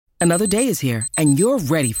Another day is here, and you're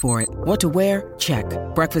ready for it. What to wear? Check.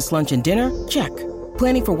 Breakfast, lunch, and dinner? Check.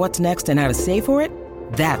 Planning for what's next and how to save for it?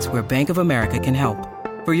 That's where Bank of America can help.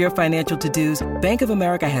 For your financial to-dos, Bank of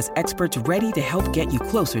America has experts ready to help get you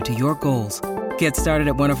closer to your goals. Get started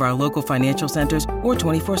at one of our local financial centers or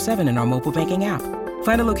 24/7 in our mobile banking app.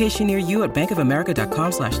 Find a location near you at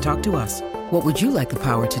bankofamerica.com/talktous. What would you like the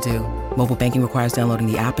power to do? Mobile banking requires downloading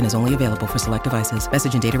the app and is only available for select devices.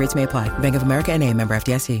 Message and data rates may apply. Bank of America N.A., member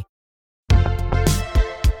FDIC.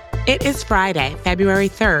 It is Friday, February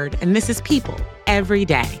 3rd, and this is People Every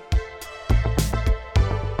Day.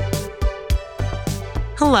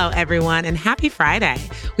 Hello, everyone, and happy Friday.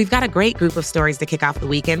 We've got a great group of stories to kick off the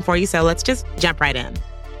weekend for you, so let's just jump right in.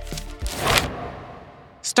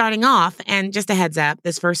 Starting off, and just a heads up,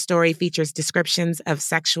 this first story features descriptions of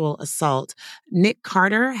sexual assault. Nick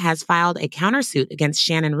Carter has filed a countersuit against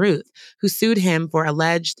Shannon Ruth, who sued him for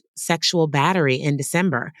alleged sexual battery in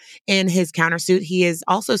December. In his countersuit, he is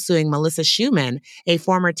also suing Melissa Schumann, a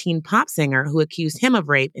former teen pop singer who accused him of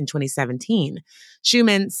rape in 2017.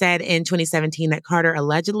 Schumann said in 2017 that Carter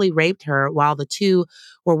allegedly raped her while the two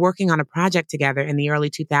were working on a project together in the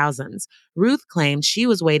early 2000s. Ruth claimed she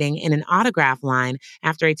was waiting in an autograph line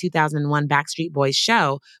after a 2001 Backstreet Boys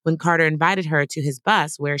show when Carter invited her to his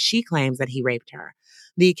bus, where she claims that he raped her.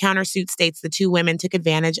 The countersuit states the two women took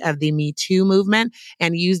advantage of the Me Too movement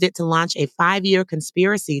and used it to launch a 5-year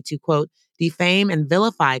conspiracy to, quote, defame and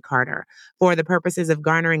vilify Carter for the purposes of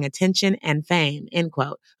garnering attention and fame, end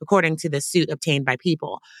quote, according to the suit obtained by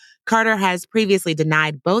People. Carter has previously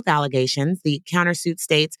denied both allegations. The countersuit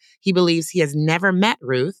states he believes he has never met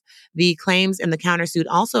Ruth. The claims in the countersuit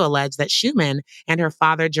also allege that Schumann and her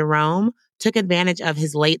father, Jerome, took advantage of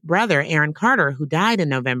his late brother, Aaron Carter, who died in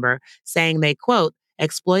November, saying they, quote,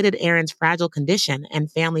 exploited Aaron's fragile condition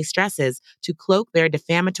and family stresses to cloak their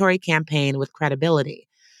defamatory campaign with credibility.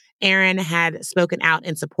 Aaron had spoken out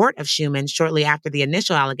in support of Schumann shortly after the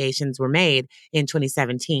initial allegations were made in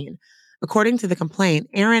 2017. According to the complaint,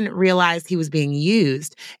 Aaron realized he was being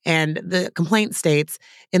used, and the complaint states,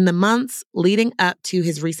 in the months leading up to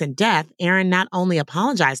his recent death, Aaron not only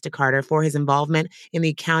apologized to Carter for his involvement in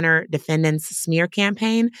the counter defendants smear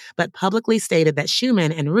campaign, but publicly stated that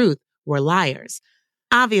Schumann and Ruth were liars.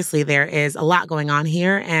 Obviously, there is a lot going on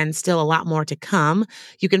here and still a lot more to come.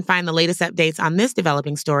 You can find the latest updates on this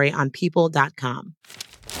developing story on people.com.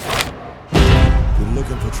 You're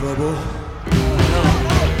looking for trouble?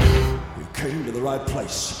 You came to the right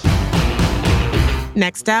place.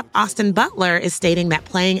 Next up, Austin Butler is stating that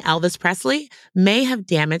playing Elvis Presley may have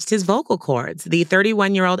damaged his vocal cords. The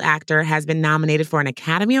 31-year-old actor has been nominated for an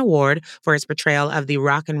Academy Award for his portrayal of the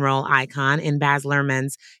rock and roll icon in Baz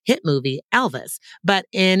Luhrmann's hit movie Elvis. But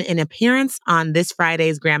in an appearance on this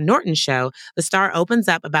Friday's Graham Norton show, the star opens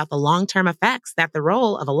up about the long-term effects that the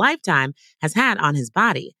role of a lifetime has had on his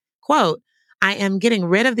body. Quote, I am getting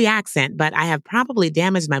rid of the accent, but I have probably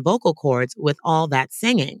damaged my vocal cords with all that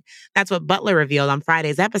singing. That's what Butler revealed on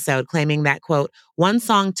Friday's episode, claiming that, quote, one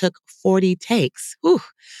song took 40 takes. Whew.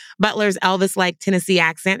 Butler's Elvis-like Tennessee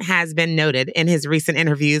accent has been noted in his recent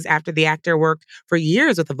interviews after the actor worked for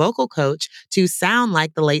years with a vocal coach to sound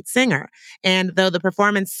like the late singer. And though the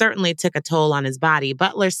performance certainly took a toll on his body,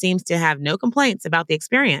 Butler seems to have no complaints about the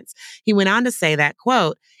experience. He went on to say that,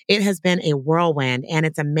 quote, it has been a whirlwind, and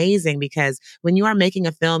it's amazing because when you are making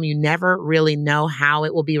a film, you never really know how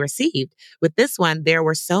it will be received. With this one, there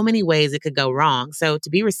were so many ways it could go wrong. So to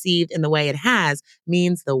be received in the way it has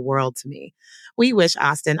means the world to me. We wish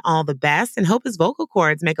Austin all the best and hope his vocal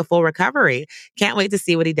cords make a full recovery. Can't wait to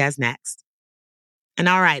see what he does next. And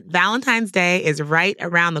all right, Valentine's Day is right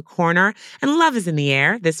around the corner and love is in the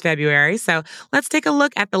air this February. So let's take a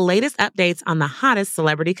look at the latest updates on the hottest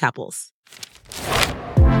celebrity couples.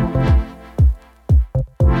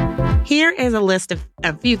 Here is a list of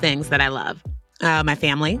a few things that I love. My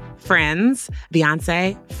family, friends,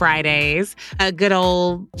 Beyonce, Fridays, a good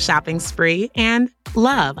old shopping spree, and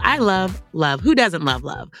love. I love love. Who doesn't love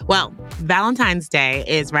love? Well, Valentine's Day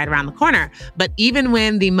is right around the corner, but even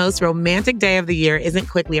when the most romantic day of the year isn't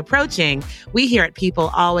quickly approaching, we here at People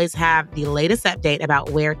always have the latest update about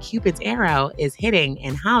where Cupid's arrow is hitting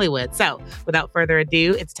in Hollywood. So without further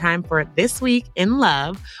ado, it's time for This Week in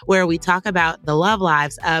Love, where we talk about the love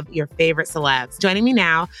lives of your favorite celebs. Joining me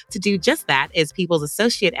now to do just that is People's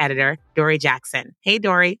associate editor, Dory Jackson. Hey,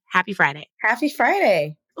 Dory. Happy Friday. Happy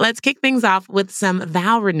Friday. Let's kick things off with some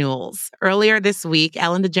vow renewals. Earlier this week,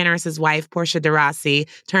 Ellen DeGeneres' wife, Portia de Rossi,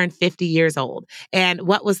 turned 50 years old. And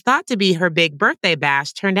what was thought to be her big birthday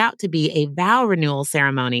bash turned out to be a vow renewal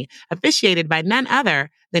ceremony officiated by none other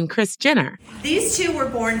than Kris Jenner. These two were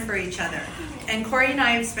born for each other. And Corey and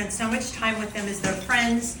I have spent so much time with them as their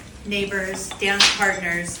friends neighbors, dance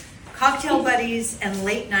partners, cocktail buddies, and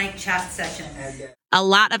late night chat sessions. A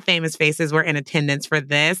lot of famous faces were in attendance for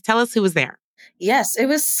this. Tell us who was there. Yes, it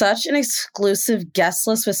was such an exclusive guest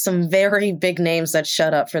list with some very big names that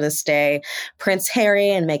showed up for this day. Prince Harry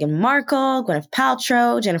and Meghan Markle, Gwyneth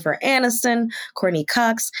Paltrow, Jennifer Aniston, Courtney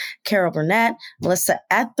Cox, Carol Burnett, Melissa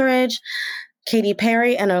Etheridge, Katy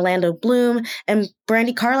Perry, and Orlando Bloom, and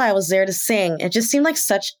Brandi Carlile was there to sing. It just seemed like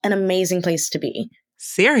such an amazing place to be.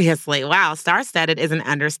 Seriously, wow, star-studded is an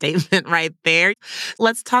understatement right there.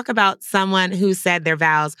 Let's talk about someone who said their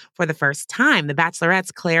vows for the first time, The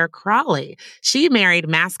Bachelorette's Clare Crawley. She married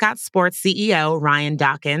Mascot Sports CEO Ryan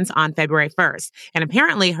Dawkins on February 1st, and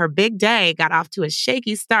apparently her big day got off to a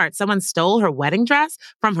shaky start. Someone stole her wedding dress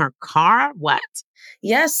from her car? What?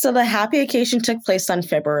 Yes, so the happy occasion took place on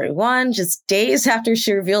February 1, just days after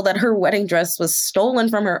she revealed that her wedding dress was stolen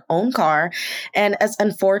from her own car. And as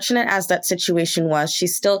unfortunate as that situation was, she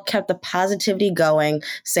still kept the positivity going,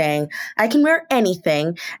 saying, "I can wear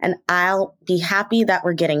anything, and I'll be happy that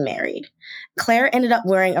we're getting married." Claire ended up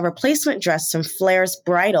wearing a replacement dress from Flair's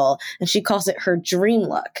bridal, and she calls it her dream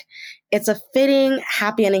look. It's a fitting,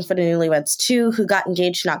 happy ending for the newlyweds, too, who got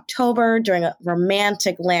engaged in October during a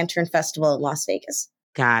romantic lantern festival in Las Vegas.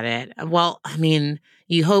 Got it. Well, I mean,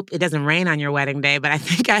 you hope it doesn't rain on your wedding day, but I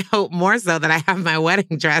think I hope more so that I have my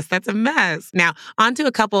wedding dress. That's a mess. Now, on to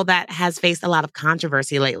a couple that has faced a lot of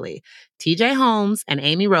controversy lately. TJ Holmes and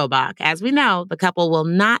Amy Robach. As we know, the couple will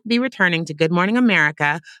not be returning to Good Morning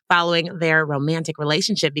America following their romantic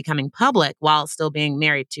relationship becoming public while still being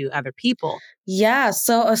married to other people. Yeah,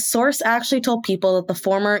 so a source actually told People that the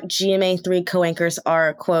former GMA3 co-anchors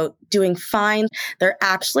are, quote, doing fine. They're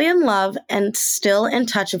actually in love and still in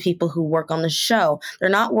touch with people who work on the show. They're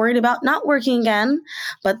not worried about not working again,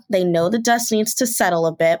 but they know the dust needs to settle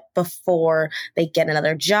a bit before they get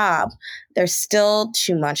another job. There's still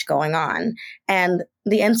too much going on. And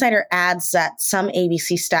the insider adds that some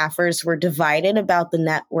ABC staffers were divided about the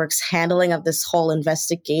network's handling of this whole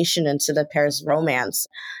investigation into the pair's romance.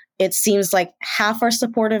 It seems like half are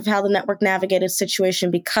supportive of how the network navigated the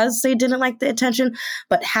situation because they didn't like the attention,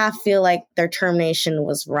 but half feel like their termination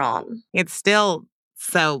was wrong. It's still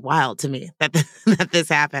so wild to me that, that this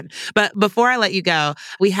happened. But before I let you go,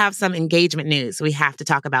 we have some engagement news. We have to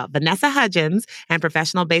talk about Vanessa Hudgens and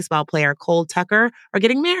professional baseball player Cole Tucker are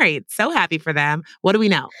getting married. So happy for them. What do we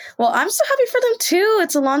know? Well, I'm so happy for them too.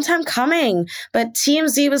 It's a long time coming. But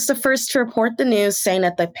TMZ was the first to report the news, saying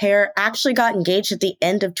that the pair actually got engaged at the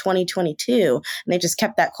end of 2022. And they just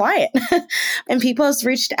kept that quiet. And People has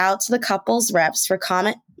reached out to the couple's reps for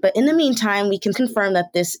comment. But in the meantime, we can confirm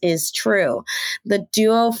that this is true. The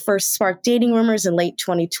duo first sparked dating rumors in late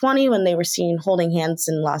 2020 when they were seen holding hands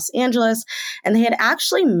in Los Angeles, and they had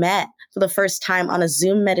actually met for the first time on a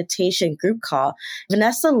Zoom meditation group call.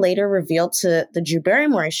 Vanessa later revealed to the Drew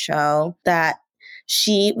Barrymore show that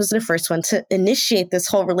she was the first one to initiate this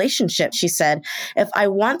whole relationship. She said, "If I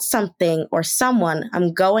want something or someone,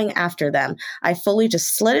 I'm going after them." I fully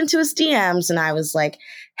just slid into his DMs and I was like,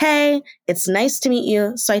 "Hey, it's nice to meet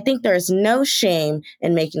you." So I think there is no shame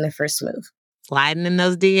in making the first move. Sliding in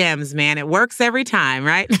those DMs, man. It works every time,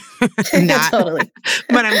 right? Totally.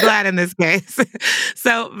 But I'm glad in this case.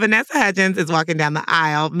 So Vanessa Hudgens is walking down the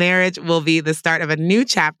aisle. Marriage will be the start of a new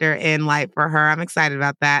chapter in life for her. I'm excited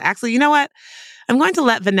about that. Actually, you know what? I'm going to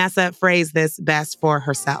let Vanessa phrase this best for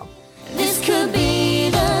herself. This could be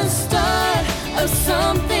the start of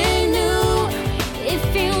something new. It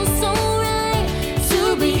feels so right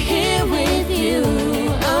to be here with you.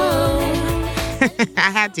 Oh.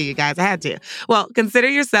 I had to, you guys. I had to. Well, consider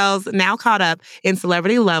yourselves now caught up in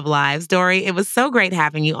Celebrity Love Lives. Dory, it was so great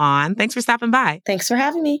having you on. Thanks for stopping by. Thanks for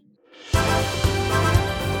having me.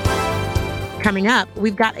 Coming up,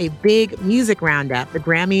 we've got a big music roundup. The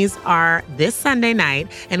Grammys are this Sunday night,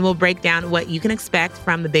 and we'll break down what you can expect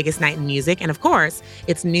from the biggest night in music. And of course,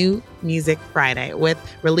 it's New Music Friday with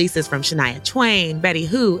releases from Shania Twain, Betty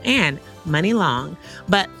Who, and Money Long.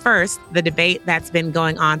 But first, the debate that's been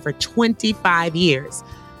going on for 25 years.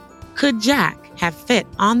 Could Jack have fit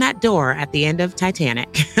on that door at the end of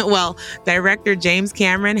Titanic? Well, director James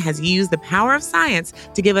Cameron has used the power of science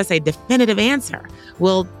to give us a definitive answer.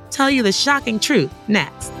 We'll tell you the shocking truth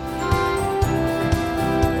next.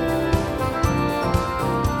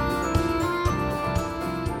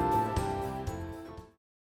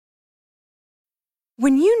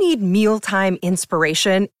 When you need mealtime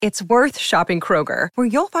inspiration, it's worth shopping Kroger, where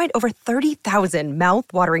you'll find over 30,000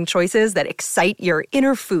 mouth-watering choices that excite your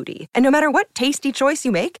inner foodie. And no matter what tasty choice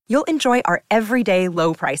you make, you'll enjoy our everyday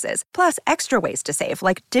low prices, plus extra ways to save,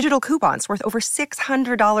 like digital coupons worth over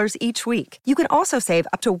 $600 each week. You can also save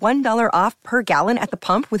up to $1 off per gallon at the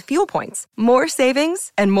pump with fuel points. More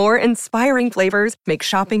savings and more inspiring flavors make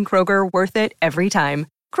shopping Kroger worth it every time.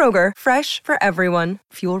 Kroger, fresh for everyone.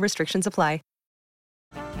 Fuel restrictions apply.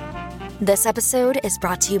 This episode is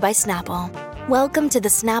brought to you by Snapple. Welcome to the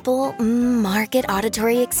Snapple Market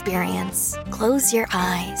Auditory Experience. Close your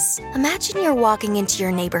eyes. Imagine you're walking into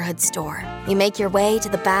your neighborhood store. You make your way to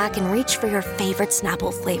the back and reach for your favorite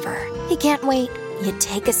Snapple flavor. You can't wait. You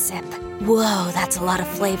take a sip. Whoa, that's a lot of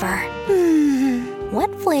flavor.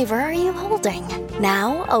 What flavor are you holding?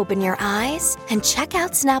 Now open your eyes and check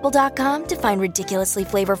out Snapple.com to find ridiculously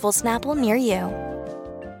flavorful Snapple near you.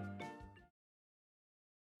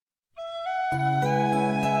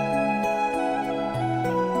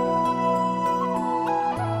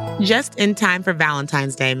 Just in time for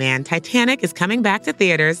Valentine's Day, man. Titanic is coming back to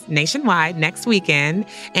theaters nationwide next weekend,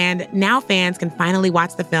 and now fans can finally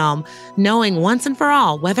watch the film knowing once and for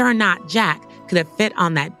all whether or not Jack could have fit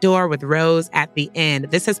on that door with Rose at the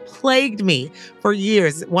end. This has plagued me for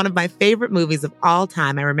years. One of my favorite movies of all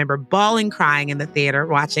time. I remember bawling, crying in the theater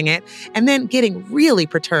watching it, and then getting really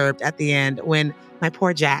perturbed at the end when my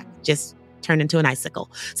poor Jack just turned into an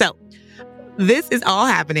icicle. So, this is all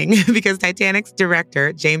happening because Titanic's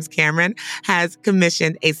director, James Cameron, has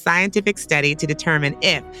commissioned a scientific study to determine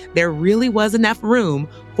if there really was enough room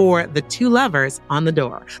for the two lovers on the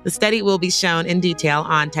door. The study will be shown in detail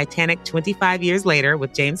on Titanic 25 Years Later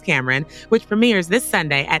with James Cameron, which premieres this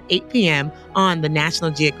Sunday at 8 p.m. on the National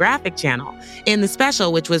Geographic Channel. In the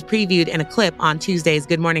special, which was previewed in a clip on Tuesday's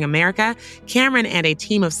Good Morning America, Cameron and a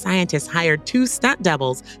team of scientists hired 2 stunt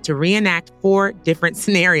doubles to reenact 4 different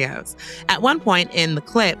scenarios. At one point in the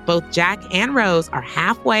clip, both Jack and Rose are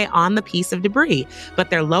halfway on the piece of debris, but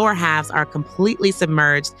their lower halves are completely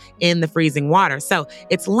submerged in the freezing water. So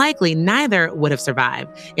it's likely neither would have survived.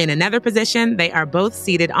 In another position, they are both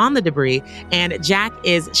seated on the debris, and Jack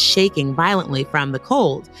is shaking violently from the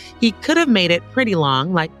cold. He could have made it pretty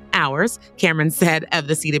long, like hours, Cameron said of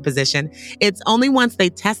the seated position. It's only once they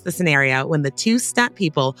test the scenario when the 2 stunt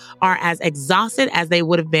people are as exhausted as they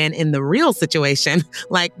would have been in the real situation,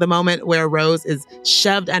 like the moment where Rose is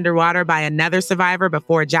shoved underwater by another survivor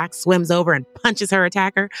before Jack swims over and punches her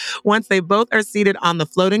attacker. Once they both are seated on the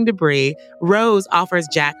floating debris, Rose offers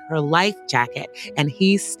Jack her life jacket, and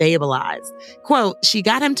he's stabilized. Quote, "She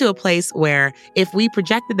got him to a place where if we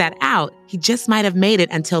projected that out, he just might have made it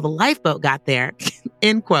until the lifeboat got there."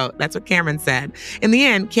 End quote. That's what Cameron said. In the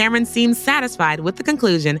end, Cameron seems satisfied with the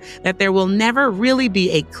conclusion that there will never really be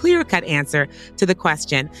a clear-cut answer to the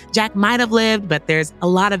question. Jack might have lived, but there's a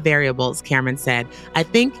lot of variables, Cameron said. I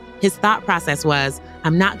think his thought process was,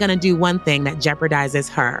 I'm not going to do one thing that jeopardizes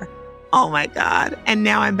her. Oh my God. And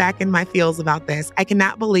now I'm back in my feels about this. I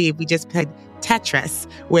cannot believe we just played Tetris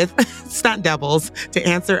with stunt doubles to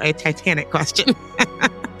answer a Titanic question.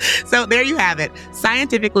 So there you have it.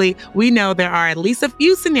 Scientifically, we know there are at least a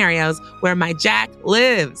few scenarios where my Jack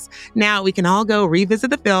lives. Now we can all go revisit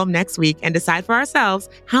the film next week and decide for ourselves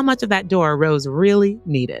how much of that door Rose really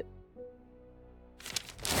needed.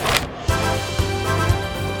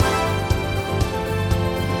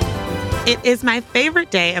 It is my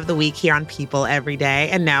favorite day of the week here on People Every Day.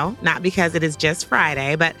 And no, not because it is just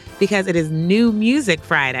Friday, but because it is New Music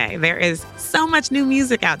Friday. There is so much new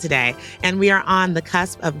music out today, and we are on the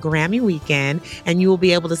cusp of Grammy weekend, and you will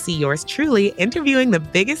be able to see yours truly interviewing the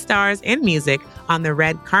biggest stars in music on the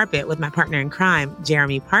red carpet with my partner in crime,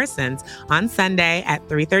 Jeremy Parsons, on Sunday at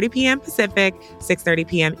 3:30 p.m. Pacific, 6:30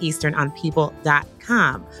 p.m. Eastern on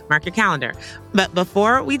people.com. Mark your calendar. But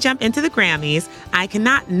before we jump into the Grammys, I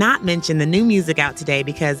cannot not mention the new music out today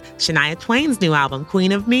because Shania Twain's new album,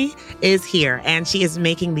 Queen of Me, is here, and she is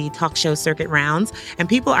making the talk show circuit rounds, and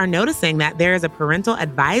people are noticing that there is a parental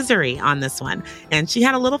advisory on this one, and she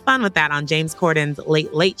had a little fun with that on James Corden's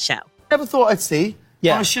Late Late Show. Never thought I'd see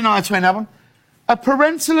on a Shania Twain album a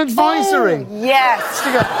parental advisory. Oh, yes.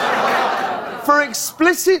 For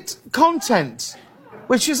explicit content,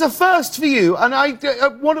 which is a first for you. And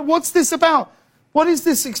what's this about? What is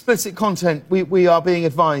this explicit content we are being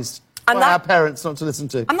advised by our parents not to listen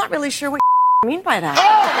to? I'm not really sure what you mean by that.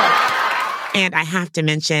 Oh! And I have to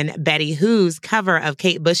mention Betty Who's cover of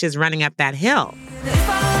Kate Bush's Running Up That Hill.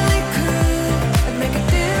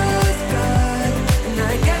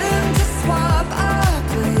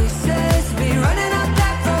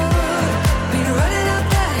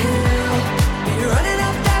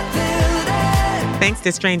 Thanks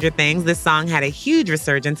Thanks to Stranger Things, this song had a huge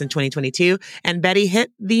resurgence in 2022, and Betty hit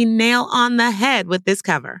the nail on the head with this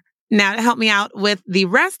cover. Now, to help me out with the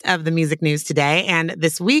rest of the music news today and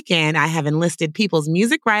this weekend, I have enlisted People's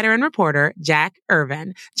music writer and reporter, Jack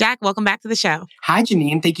Irvin. Jack, welcome back to the show. Hi,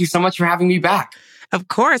 Janine. Thank you so much for having me back. Of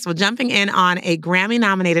course, we're jumping in on a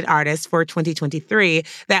Grammy-nominated artist for 2023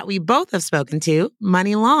 that we both have spoken to,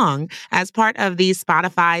 Money Long. As part of the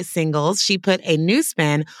Spotify singles, she put a new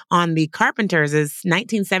spin on the Carpenters'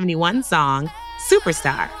 1971 song,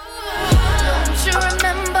 Superstar. Don't you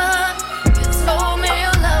remember? You told me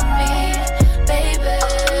you love me, baby.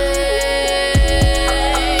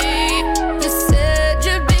 You said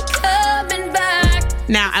you'd be coming back.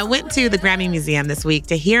 Now, I went to the Grammy Museum this week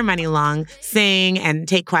to hear Money Long sing and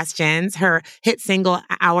take questions. Her hit single,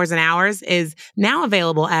 Hours and Hours, is now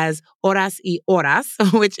available as Horas y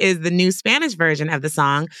Horas, which is the new Spanish version of the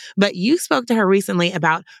song. But you spoke to her recently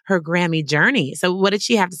about her Grammy journey. So what did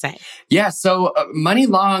she have to say? Yeah, so Money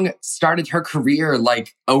Long started her career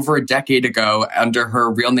like over a decade ago under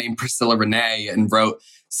her real name Priscilla Renee and wrote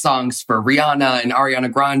songs for Rihanna and Ariana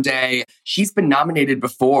Grande. She's been nominated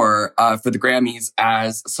before for the Grammys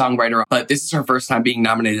as a songwriter, but this is her first time being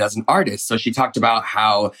nominated as an artist. So she talked about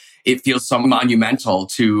how it feels so monumental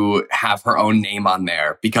to have her own name on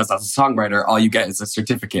there because as a songwriter, all you get is a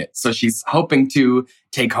certificate. So she's hoping to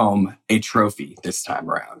take home a trophy this time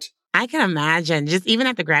around. I can imagine, just even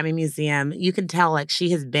at the Grammy Museum, you can tell like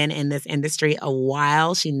she has been in this industry a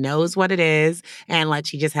while. She knows what it is. And like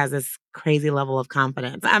she just has this crazy level of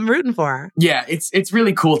confidence. I'm rooting for her. Yeah, it's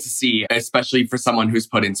really cool to see, especially for someone who's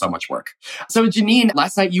put in so much work. So Janine,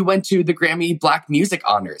 last night you went to the Grammy Black Music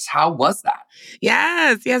Honors. How was that?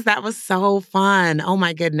 Yes, that was so fun. Oh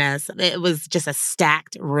my goodness. It was just a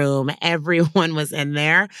stacked room. Everyone was in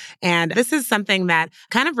there. And this is something that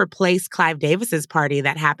kind of replaced Clive Davis's party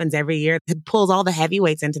that happens every year. It pulls all the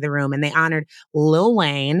heavyweights into the room, and they honored Lil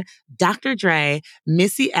Wayne, Dr. Dre,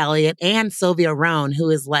 Missy Elliott, and Sylvia Rhone, who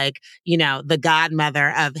is like, you know, the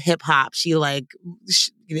godmother of hip hop. She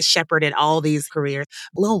shepherded all these careers.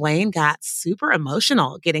 Lil Wayne got super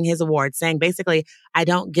emotional getting his award, saying basically, I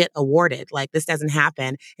don't get awarded. Like this doesn't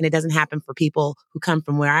happen. And it doesn't happen for people who come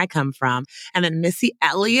from where I come from. And then Missy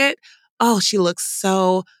Elliott, oh, she looks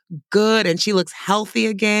so good and she looks healthy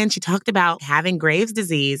again. She talked about having Graves'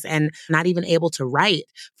 disease and not even able to write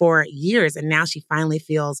for years. And now she finally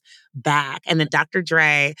feels back. And then Dr.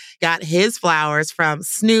 Dre got his flowers from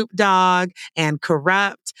Snoop Dogg and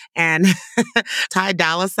Corrupt and Ty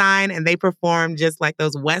Dolla $ign. And they performed just like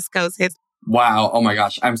those West Coast hits. Wow. Oh my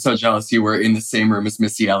gosh. I'm so jealous you were in the same room as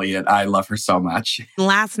Missy Elliott. I love her so much.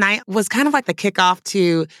 Last night was kind of like the kickoff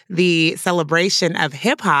to the celebration of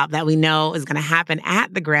hip hop that we know is going to happen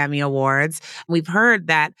at the Grammy Awards. We've heard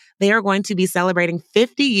that they are going to be celebrating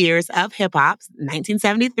 50 years of hip hop,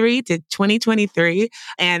 1973 to 2023.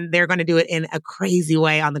 And they're going to do it in a crazy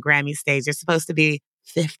way on the Grammy stage. There's supposed to be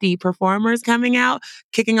 50 performers coming out,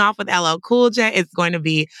 kicking off with LL Cool J. It's going to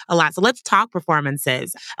be a lot. So let's talk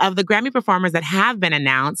performances. Of the Grammy performers that have been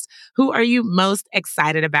announced, who are you most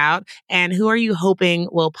excited about and who are you hoping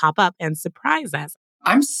will pop up and surprise us?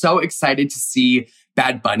 I'm so excited to see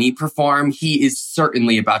Bad Bunny perform. He is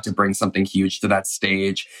certainly about to bring something huge to that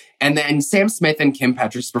stage. And then Sam Smith and Kim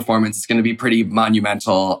Petras' performance is going to be pretty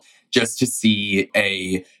monumental just to see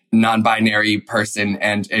a non-binary person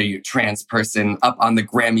and a trans person up on the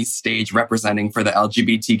Grammy stage representing for the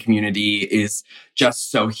LGBT community is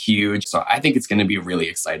just so huge. So I think it's going to be a really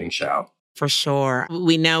exciting show. For sure.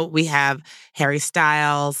 We know we have Harry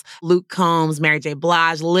Styles, Luke Combs, Mary J.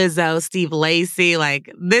 Blige, Lizzo, Steve Lacy. Like,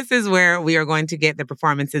 this is where we are going to get the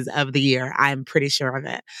performances of the year. I'm pretty sure of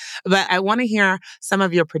it. But I want to hear some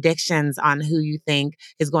of your predictions on who you think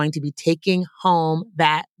is going to be taking home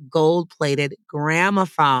that gold-plated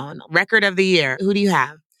gramophone. Record of the year. Who do you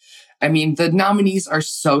have? I mean, the nominees are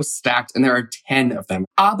so stacked, and there are 10 of them.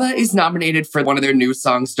 ABBA is nominated for one of their new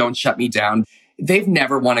songs, Don't Shut Me Down. They've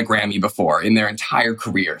never won a Grammy before in their entire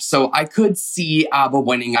career. So I could see ABBA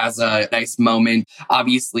winning as a nice moment.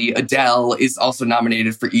 Obviously, Adele is also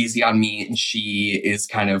nominated for Easy on Me, and she is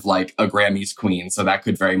kind of like a Grammys queen. So that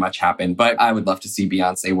could very much happen. But I would love to see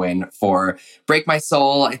Beyonce win for Break My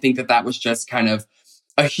Soul. I think that was just kind of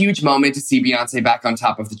a huge moment to see Beyonce back on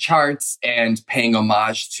top of the charts and paying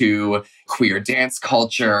homage to queer dance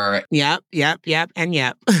culture. Yep.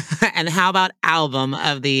 And And how about album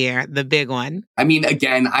of the year, the big one? I mean,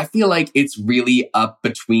 again, I feel like it's really up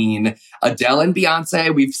between Adele and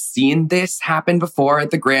Beyonce. We've seen this happen before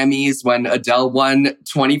at the Grammys when Adele won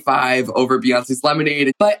 25 over Beyonce's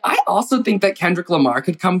Lemonade. But I also think that Kendrick Lamar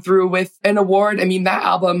could come through with an award. I mean, that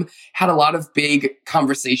album had a lot of big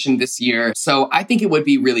conversation this year. So I think it would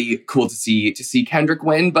be really cool to see Kendrick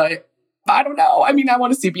win, but I don't know. I mean, I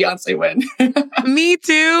want to see Beyonce win. Me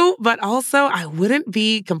too. But also, I wouldn't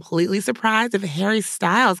be completely surprised if Harry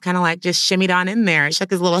Styles kind of like just shimmied on in there,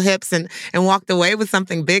 shook his little hips and walked away with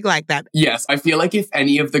something big like that. Yes, I feel like if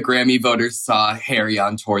any of the Grammy voters saw Harry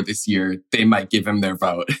on tour this year, they might give him their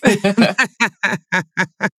vote.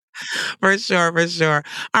 For sure.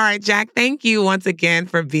 All right, Jack, thank you once again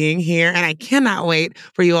for being here. And I cannot wait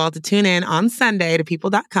for you all to tune in on Sunday to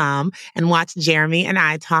people.com and watch Jeremy and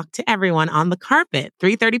I talk to everyone on the carpet,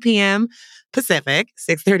 3:30 p.m. Pacific,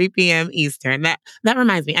 6:30 p.m. Eastern. That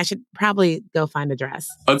reminds me, I should probably go find a dress.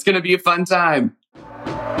 Oh, it's going to be a fun time.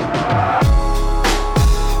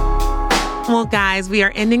 Well, guys, we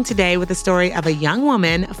are ending today with the story of a young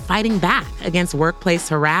woman fighting back against workplace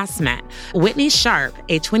harassment. Whitney Sharp,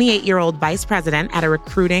 a 28-year-old vice president at a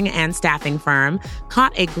recruiting and staffing firm,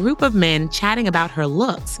 caught a group of men chatting about her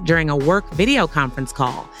looks during a work video conference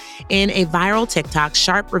call. In a viral TikTok,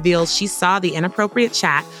 Sharp reveals she saw the inappropriate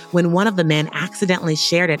chat when one of the men accidentally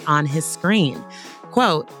shared it on his screen.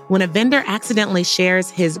 Quote, when a vendor accidentally shares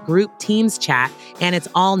his group Teams chat and it's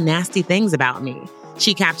all nasty things about me.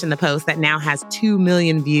 She captioned the post that now has 2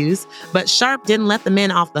 million views, but Sharp didn't let the men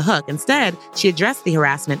off the hook. Instead, she addressed the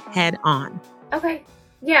harassment head on. Okay.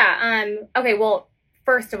 Yeah. Okay. Well,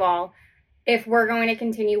 first of all, if we're going to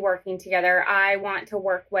continue working together, I want to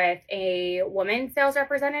work with a woman sales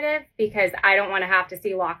representative because I don't want to have to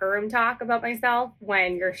see locker room talk about myself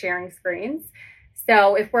when you're sharing screens.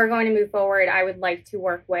 So if we're going to move forward, I would like to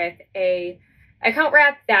work with a account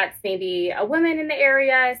rep that's maybe a woman in the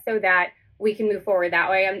area so that we can move forward that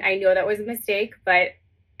way. I know that was a mistake, but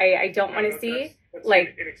I don't want to see that's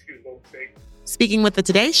like an inexcusable mistake. Speaking with the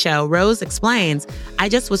Today Show, Rose explains, I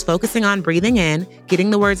just was focusing on breathing in, getting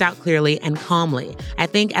the words out clearly and calmly. I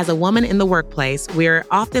think as a woman in the workplace, we're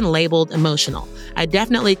often labeled emotional. I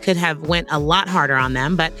definitely could have went a lot harder on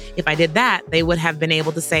them, but if I did that, they would have been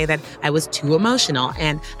able to say that I was too emotional,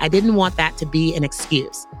 and I didn't want that to be an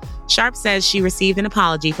excuse. Sharp says she received an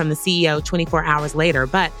apology from the CEO 24 hours later,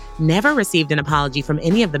 but never received an apology from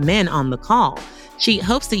any of the men on the call. She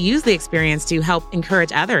hopes to use the experience to help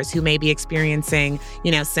encourage others who may be experiencing,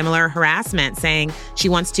 similar harassment, saying she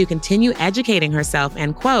wants to continue educating herself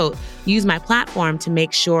and, quote, use my platform to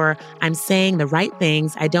make sure I'm saying the right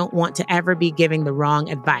things. I don't want to ever be giving the wrong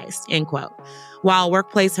advice, end quote. While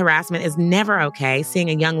workplace harassment is never okay, seeing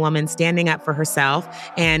a young woman standing up for herself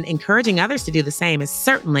and encouraging others to do the same is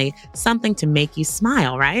certainly something to make you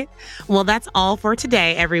smile, right? Well, that's all for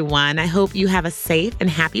today, everyone. I hope you have a safe and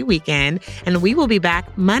happy weekend, and we will be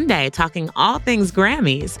back Monday talking all things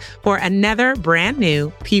Grammys for another brand new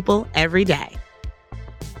People Every Day.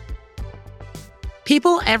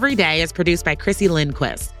 People Every Day is produced by Chrissy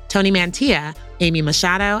Lindquist, Tony Mantia, Amy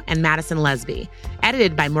Machado, and Madison Lesby.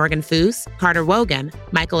 Edited by Morgan Foose, Carter Wogan,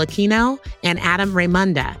 Michael Aquino, and Adam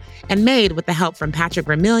Raymunda. And made with the help from Patrick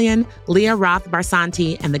Vermillion, Leah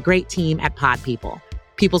Roth-Barsanti, and the great team at Pod People.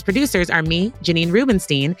 People's producers are me, Janine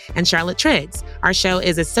Rubenstein, and Charlotte Triggs. Our show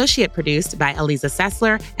is associate produced by Eliza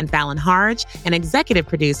Sessler and Fallon Harge, and executive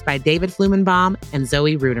produced by David Flumenbaum and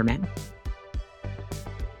Zoe Ruderman.